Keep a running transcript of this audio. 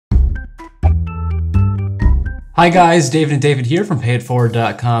Hi guys, David here from Payette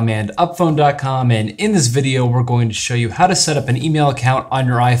and upphone.com, and in this video we're going to show you how to set up an email account on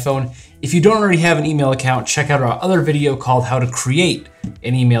your iPhone. If you don't already have an email account, check out our other video called How to Create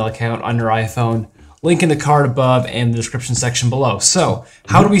an Email Account on your iPhone. Link in the card above and the description section below. So,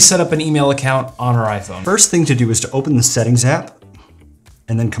 how do we set up an email account on our iPhone? First thing to do is to open the Settings app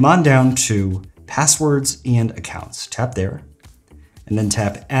and then come on down to Passwords and Accounts. Tap there and then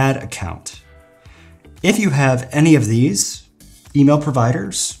tap Add Account. If you have any of these email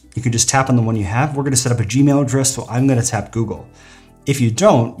providers, you can just tap on the one you have. We're going to set up a Gmail address, so I'm going to tap Google. If you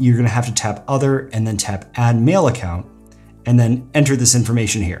don't, you're going to have to tap Other and then tap Add Mail Account and then enter this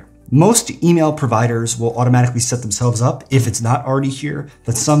information here. Most email providers will automatically set themselves up if it's not already here,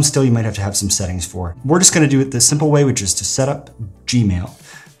 but some still you might have to have some settings for. We're just going to do it the simple way, which is to set up Gmail.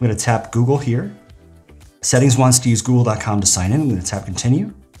 I'm going to tap Google here. Settings wants to use google.com to sign in. I'm going to tap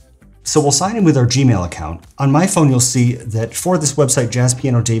Continue. So we'll sign in with our Gmail account. On my phone, you'll see that for this website, Jazz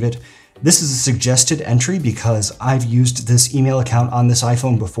Piano David, this is a suggested entry because I've used this email account on this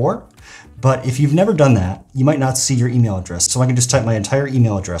iPhone before. But if you've never done that, you might not see your email address. So I can just type my entire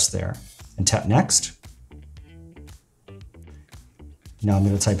email address there and tap Next. Now I'm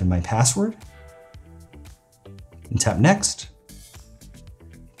going to type in my password and tap Next.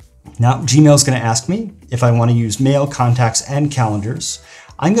 Now Gmail is going to ask me if I want to use Mail, Contacts, and Calendars.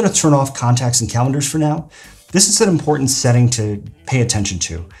 I'm going to turn off Contacts and Calendars for now. This is an important setting to pay attention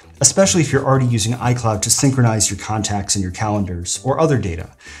to, especially if you're already using iCloud to synchronize your contacts and your calendars or other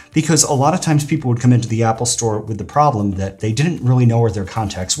data, because a lot of times people would come into the Apple Store with the problem that they didn't really know where their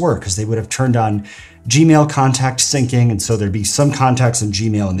contacts were because they would have turned on Gmail contact syncing, and so there'd be some contacts in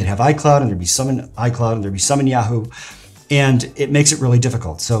Gmail and they'd have iCloud and there'd be some in iCloud and there'd be some in Yahoo, and it makes it really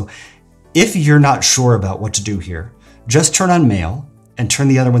difficult. So if you're not sure about what to do here, just turn on Mail and turn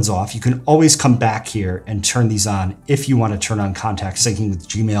the other ones off. You can always come back here and turn these on if you want to turn on contact syncing with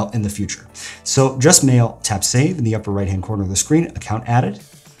Gmail in the future. So just Mail, tap Save in the upper right-hand corner of the screen, account added,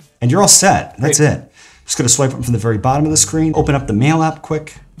 and you're all set. That's it. Just going to swipe up from the very bottom of the screen, open up the Mail app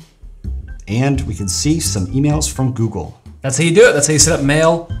quick, and we can see some emails from Google. That's how you do it. That's how you set up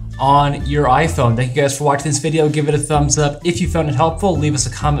Mail on your iPhone. Thank you guys for watching this video. Give it a thumbs up. If you found it helpful, leave us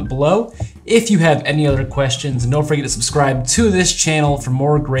a comment below. If you have any other questions, and don't forget to subscribe to this channel for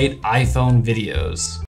more great iPhone videos.